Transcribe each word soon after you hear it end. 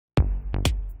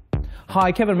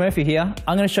Hi, Kevin.Murphy here.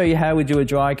 I'm going to show you how we do a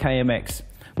Dry.Kmx.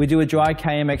 We do a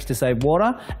Dry.Kmx to save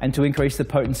water and to increase the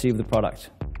potency of the product.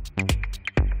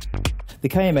 The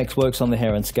KMX works on the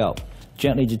hair and scalp,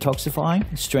 gently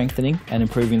detoxifying, strengthening and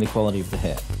improving the quality of the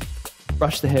hair.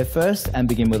 Brush the hair first and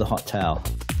begin with a hot towel.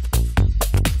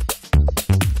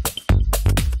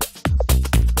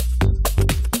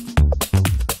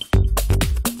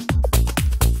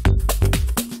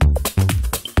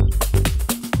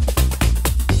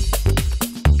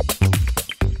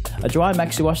 A dry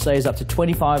maxi wash saves up to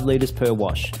 25 litres per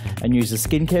wash and uses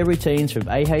skincare routines from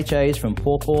AHAs from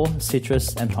pawpaw,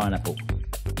 citrus and pineapple.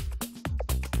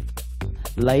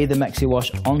 Lay the maxi wash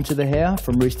onto the hair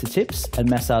from roots to tips and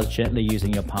massage gently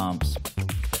using your palms.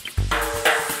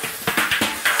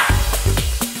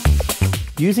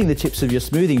 Using the tips of your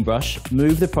smoothing brush,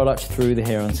 move the product through the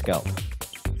hair and scalp.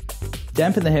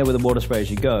 Dampen the hair with a water spray as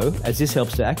you go, as this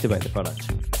helps to activate the product.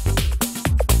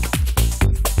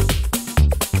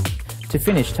 To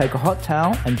finish, take a hot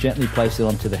towel and gently place it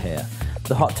onto the hair.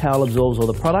 The hot towel absorbs all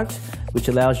the product, which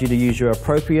allows you to use your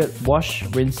appropriate wash,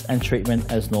 rinse and treatment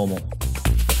as normal.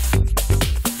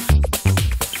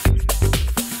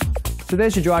 So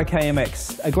there's your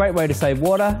Dry.Kmx, a great way to save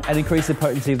water and increase the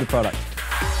potency of the product.